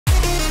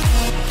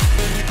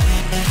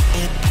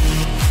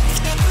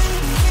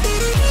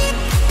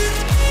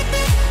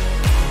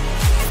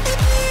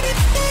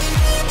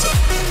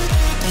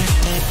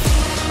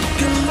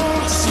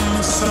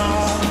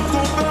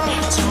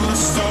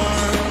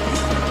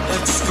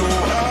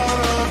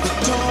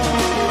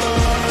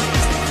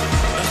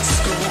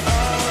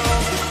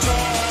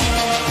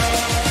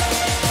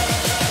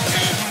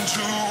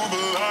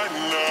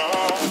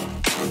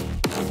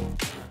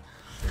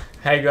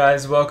Hey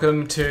guys,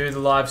 welcome to the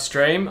live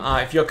stream.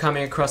 If you're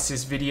coming across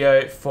this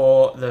video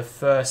for the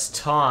first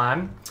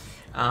time,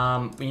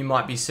 you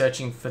might be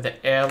searching for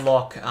the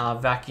airlock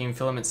vacuum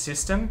filament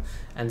system,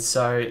 and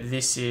so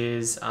this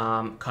is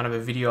kind of a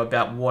video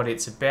about what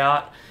it's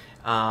about,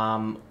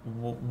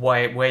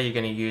 where you're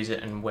going to use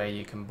it and where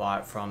you can buy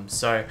it from.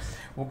 So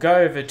we'll go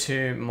over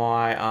to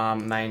my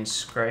main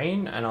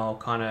screen and I'll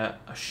kind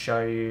of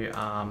show you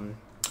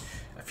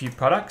a few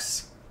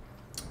products.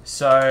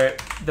 So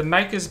the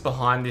makers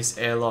behind this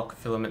airlock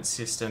filament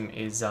system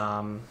is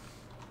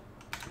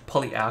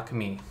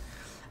Polyalchemy,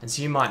 and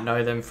so you might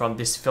know them from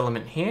this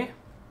filament here,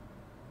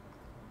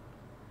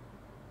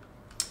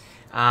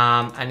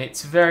 and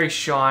it's very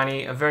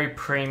shiny, a very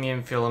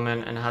premium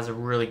filament, and has a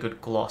really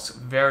good gloss,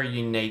 very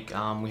unique.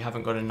 We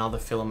haven't got another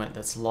filament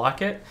that's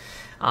like it,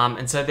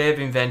 and so they've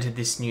invented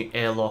this new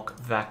airlock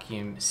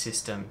vacuum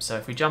system. So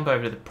if we jump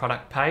over to the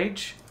product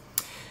page,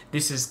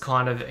 this is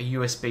kind of a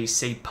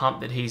USB-C pump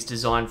that he's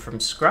designed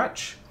from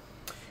scratch.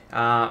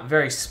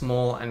 Very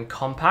small and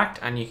compact,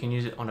 and you can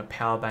use it on a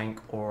power bank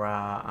or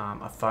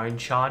a phone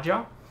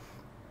charger.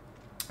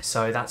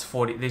 So that's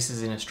this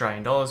is in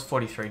Australian dollars,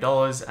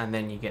 $43, and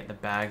then you get the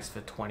bags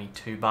for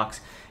 22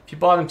 bucks. If you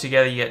buy them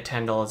together, you get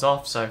 $10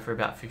 off, so for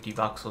about 50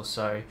 bucks or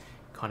so, you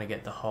kind of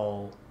get the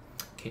whole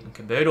kit and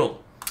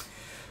caboodle.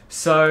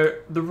 So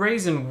the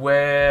reason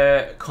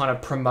we're kind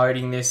of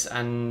promoting this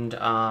and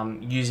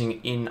using it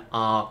in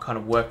our kind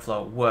of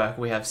workflow at work,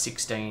 we have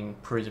 16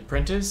 Prusa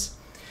printers.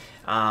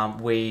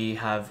 We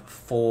have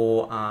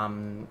 4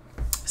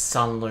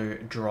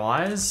 Sunlu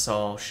dryers,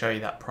 so I'll show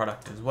you that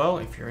product as well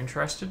if you're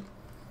interested.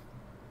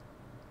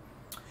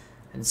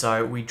 And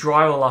so we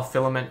dry all our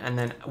filament, and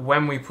then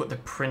when we put the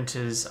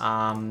printers,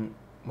 when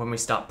we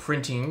start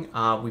printing,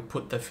 we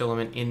put the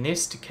filament in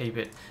this to keep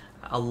it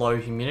a low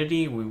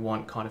humidity. We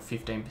want kind of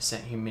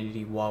 15%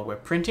 humidity while we're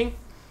printing.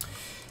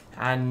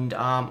 And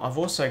I've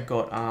also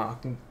got, I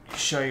can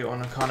show you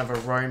on a kind of a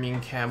roaming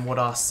cam what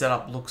our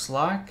setup looks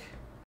like.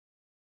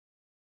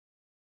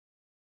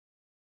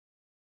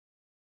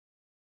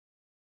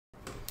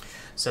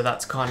 So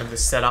that's kind of the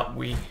setup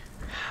we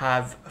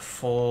have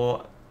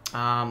for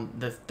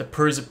the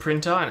Prusa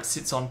printer, and it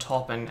sits on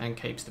top and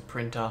keeps the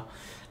printer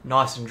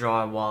nice and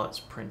dry while it's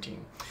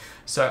printing.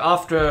 So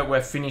after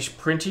we're finished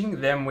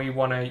printing, then we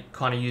want to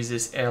kind of use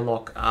this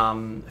airlock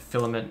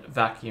filament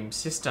vacuum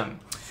system.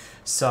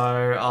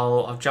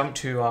 So I've jumped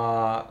to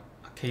our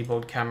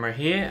keyboard camera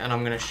here, and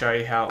I'm going to show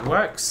you how it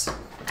works.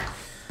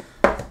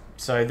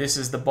 So this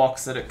is the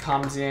box that it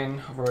comes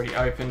in. I've already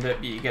opened it,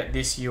 but you get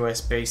this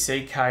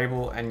USB-C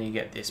cable and you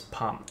get this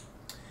pump.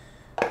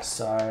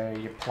 So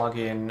you plug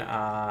in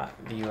the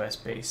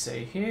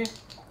USB-C here.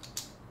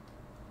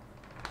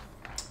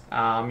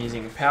 I'm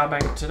using a power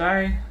bank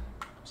today,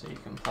 so you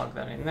can plug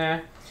that in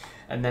there,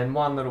 and then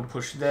one little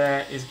push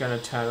there is going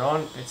to turn it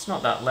on. It's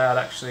not that loud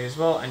actually as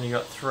well, and you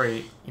got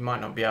 3, you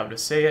might not be able to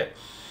see it,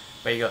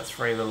 but you got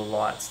 3 little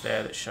lights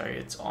there that show you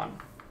it's on.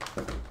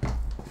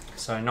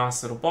 So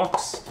nice little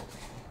box.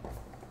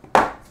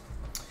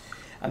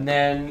 And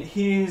then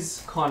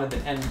here's kind of the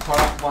end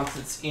product once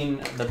it's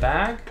in the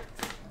bag.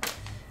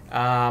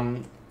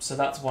 So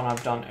that's one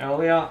I've done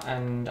earlier,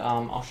 and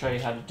I'll show you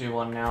how to do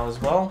one now as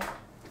well.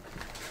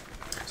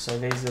 So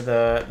these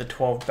are the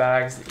 12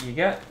 bags that you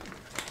get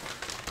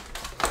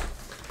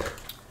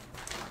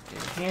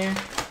in here.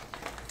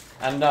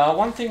 And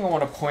one thing I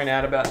want to point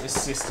out about this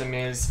system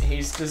is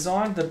he's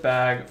designed the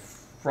bag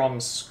from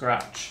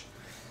scratch.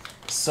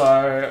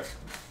 So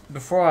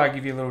before I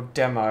give you a little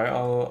demo,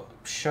 I'll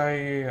show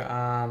you,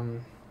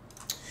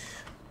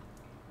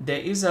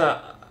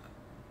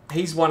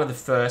 he's one of the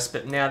first,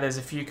 but now there's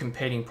a few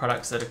competing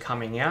products that are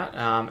coming out.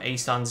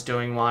 eSun's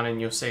doing one,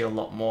 and you'll see a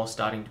lot more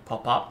starting to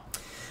pop up.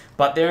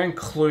 But they're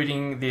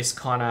including this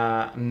kind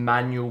of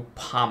manual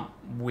pump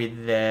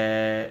with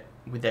their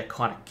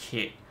kind of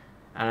kit,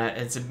 and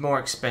it's more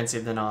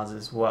expensive than ours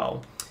as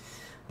well.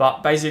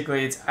 But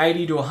basically, it's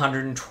 80 to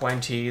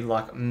 120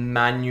 like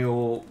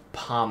manual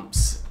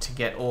pumps to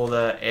get all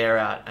the air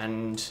out,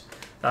 and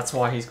that's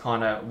why he's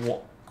kind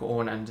of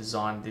gone and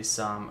designed this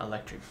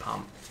electric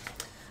pump.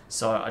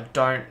 So I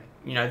don't,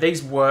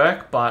 these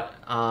work, but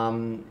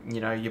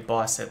your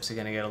biceps are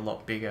going to get a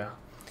lot bigger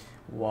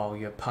while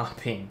you're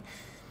pumping.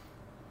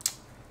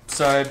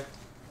 So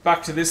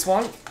back to this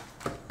one,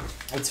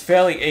 it's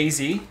fairly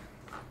easy.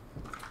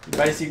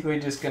 You're basically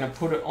just going to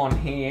put it on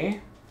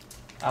here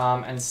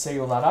and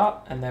seal that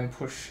up, and then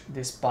push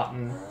this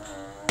button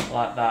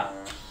like that.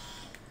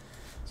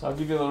 So I'll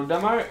give you a little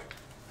demo.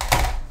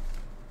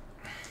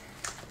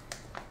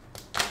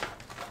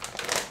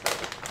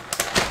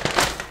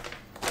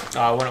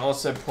 I want to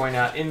also point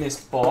out in this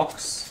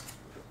box,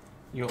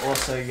 you'll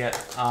also get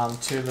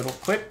 2 little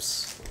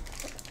clips.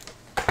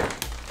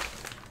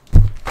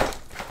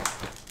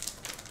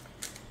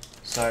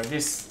 So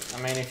this,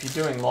 I mean, if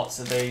you're doing lots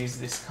of these,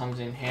 this comes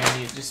in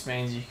handy. It just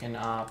means you can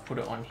put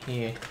it on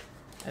here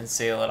and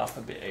seal it up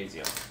a bit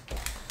easier.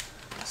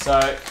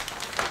 So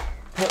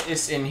put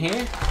this in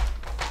here.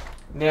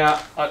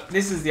 Now,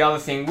 this is the other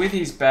thing. With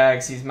his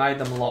bags, he's made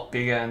them a lot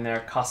bigger and they're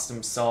a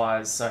custom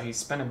size. So he's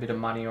spent a bit of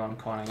money on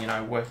kind of, you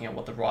know, working out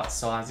what the right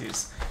size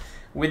is.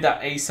 With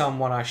that ESOM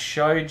one I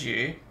showed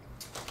you,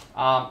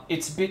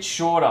 it's a bit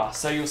shorter.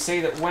 So you'll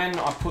see that when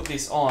I put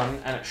this on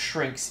and it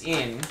shrinks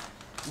in,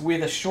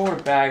 with a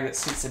shorter bag that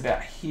sits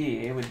about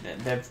here,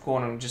 they've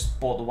gone and just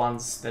bought the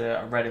ones that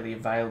are readily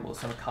available,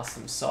 sort of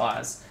custom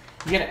size.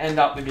 You're going to end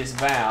up with this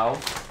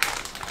valve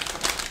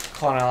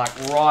kind of like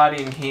right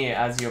in here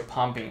as you're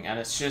pumping, and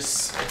it's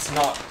just, it's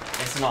not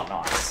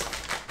nice.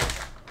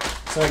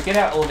 So get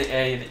out all the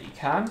air that you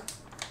can.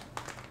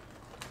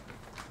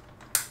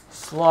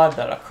 Slide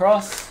that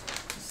across,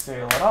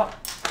 seal it up.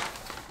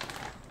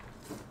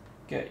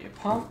 Get your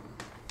pump.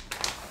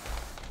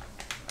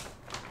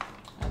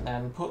 And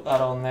then put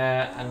that on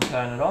there and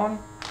turn it on.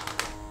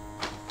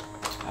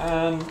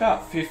 And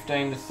about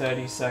 15 to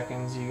 30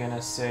 seconds you're going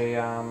to see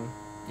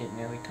it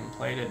nearly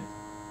completed.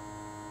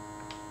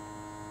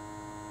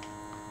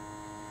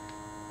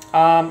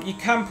 You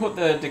can put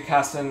the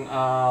Decassin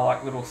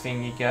like little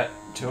thing you get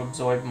to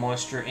absorb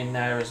moisture in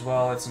there as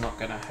well. It's not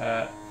going to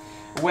hurt.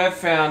 We've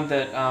found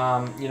that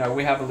you know,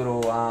 we have a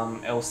little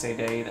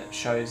LCD that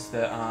shows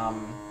the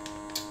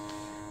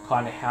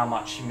kind of how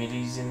much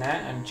humidity is in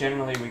there, and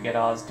generally we get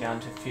ours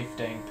down to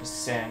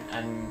 15%.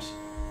 And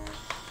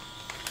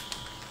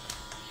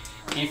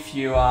if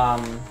you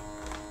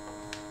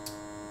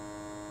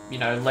you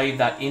know, leave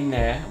that in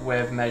there,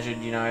 we've measured,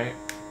 you know,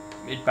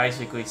 it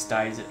basically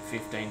stays at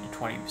 15 to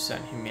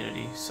 20%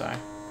 humidity, so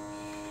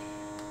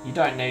you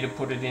don't need to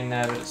put it in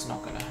there, but it's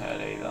not going to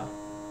hurt either.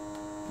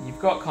 You've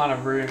got kind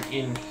of room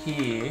in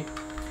here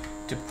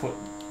to put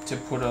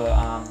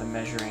the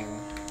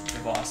measuring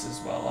device as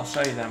well. I'll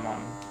show you them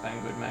on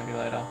Banggood maybe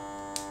later.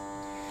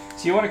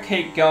 So you want to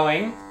keep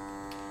going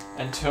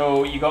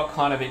until you got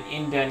kind of an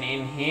indent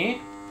in here,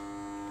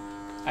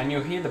 and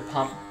you'll hear the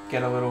pump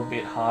get a little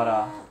bit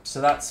harder. So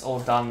that's all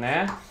done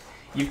there.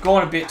 You've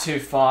gone a bit too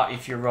far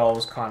if your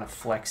roll's kind of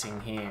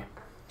flexing here.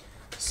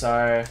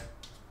 So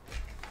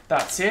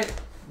that's it.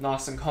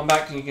 Nice and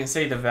compact, and you can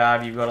see the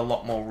valve, you've got a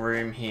lot more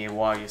room here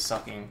while you're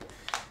sucking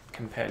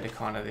compared to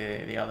kind of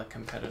the other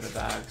competitor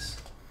bags.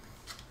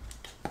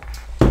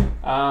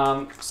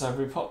 So if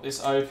we pop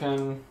this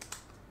open,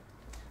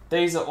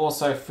 these are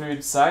also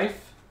food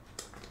safe.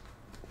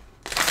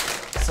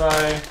 So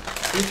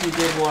if you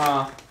did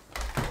want to,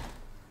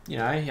 you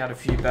know, you had a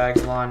few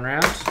bags lying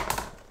around,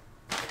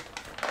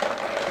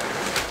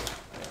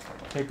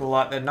 people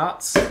like their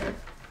nuts,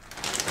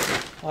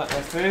 like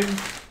their food.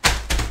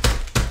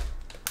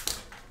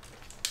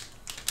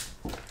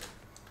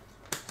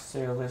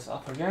 Seal this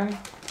up again.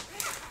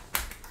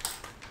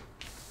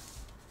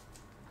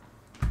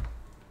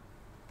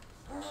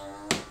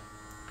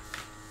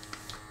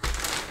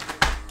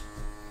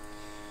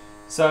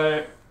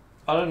 So,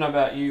 I don't know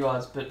about you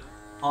guys, but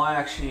I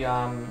actually,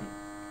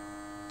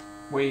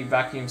 we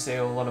vacuum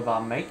seal a lot of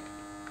our meat,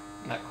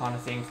 and that kind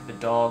of thing for the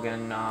dog,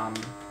 and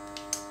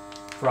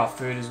for our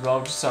food as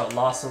well, just so it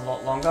lasts a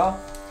lot longer.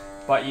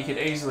 But you could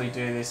easily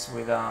do this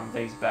with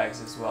these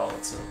bags as well.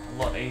 It's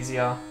a lot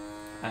easier,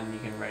 and you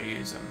can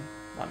reuse them.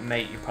 Like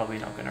meat, you're probably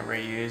not going to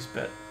reuse,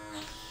 but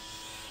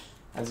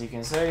as you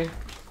can see,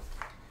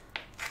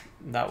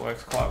 that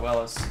works quite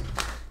well. It's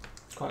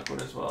quite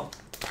good as well.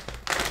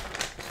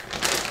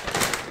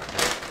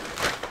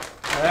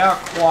 They are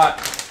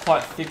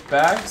quite thick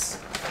bags.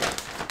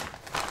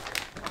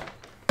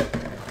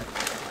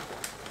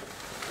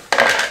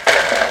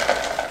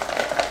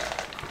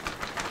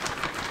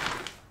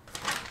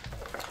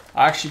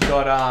 I actually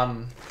got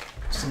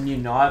some new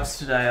knives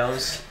today. I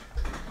was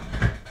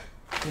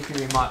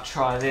thinking we might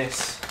try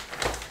this.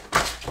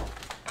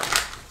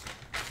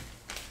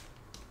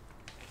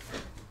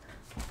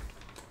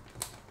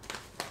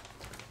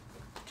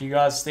 Do you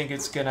guys think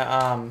it's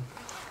gonna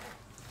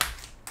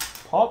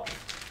pop?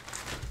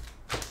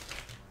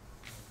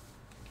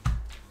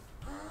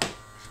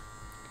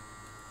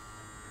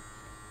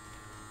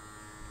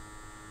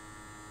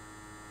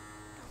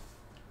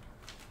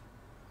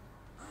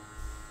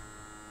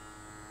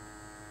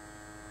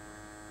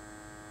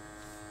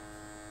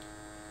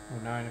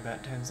 We'll know in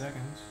about 10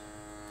 seconds.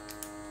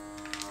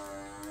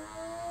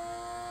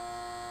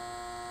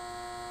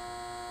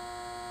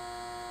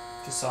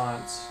 To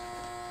science.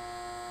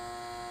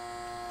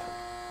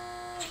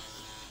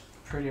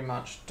 Pretty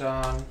much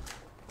done.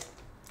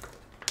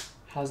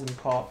 Hasn't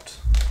popped,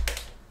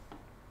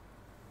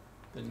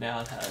 but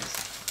now it has.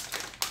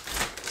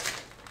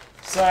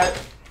 So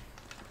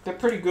they're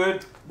pretty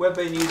good. We've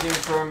been using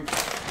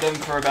them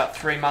for about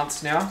 3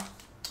 months now.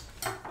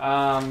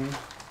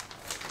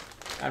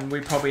 and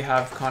we probably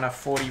have kind of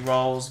 40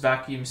 rolls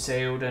vacuum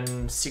sealed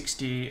and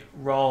 60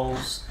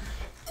 rolls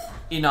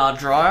in our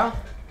dryer.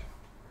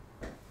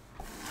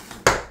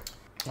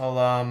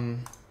 I'll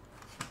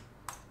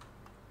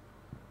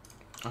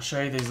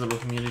show you these little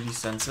humidity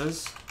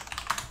sensors.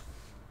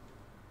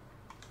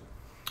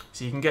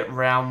 So you can get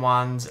round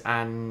ones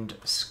and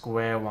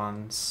square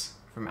ones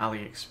from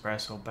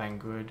AliExpress or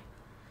Banggood.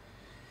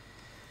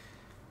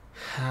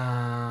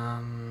 Not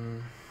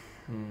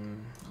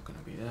gonna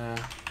be there.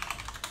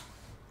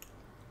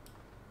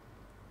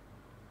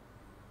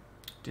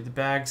 Do the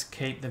bags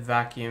keep the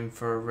vacuum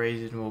for a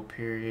reasonable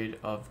period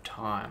of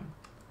time?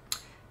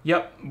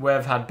 Yep,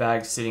 we've had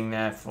bags sitting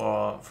there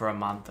for a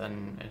month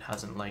and it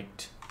hasn't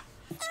leaked.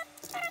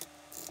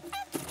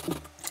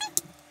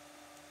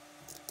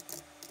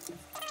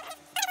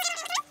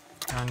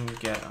 Can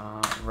get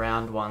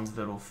round ones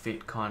that'll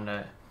fit kind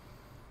of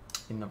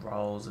in the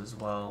rolls as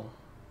well.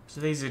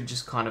 So these are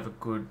just kind of a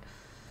good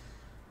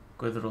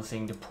little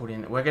thing to put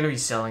in. We're going to be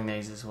selling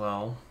these as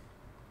well,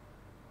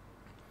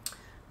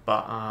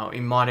 but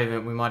we might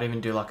even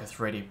do like a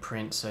 3D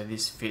print so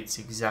this fits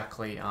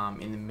exactly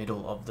in the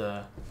middle of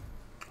the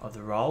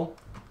roll.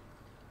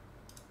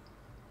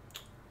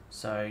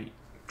 So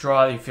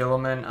dry the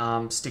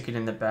filament, stick it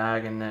in the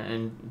bag,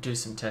 and do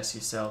some tests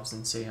yourselves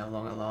and see how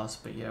long it lasts.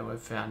 But yeah, we've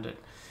found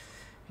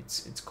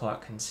it's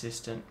quite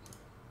consistent.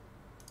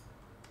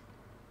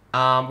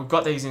 We've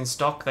got these in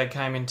stock. They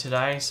came in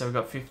today, so we've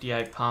got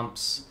 58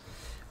 pumps,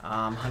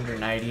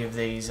 180 of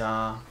these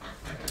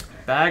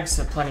bags,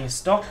 so plenty of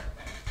stock.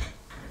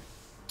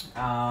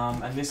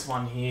 And this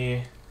one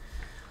here,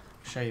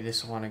 I'll show you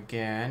this one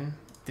again.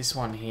 This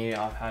one here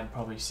I've had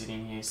probably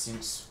sitting here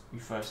since we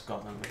first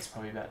got them. It's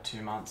probably about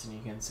 2 months, and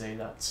you can see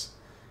that's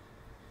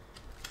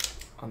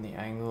on the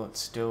angle. It's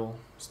still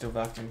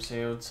vacuum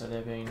sealed, so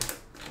they've been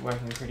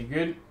working pretty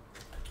good.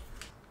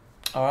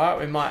 Alright,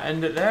 we might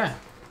end it there.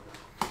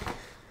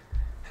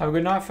 Have a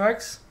good night,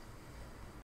 folks.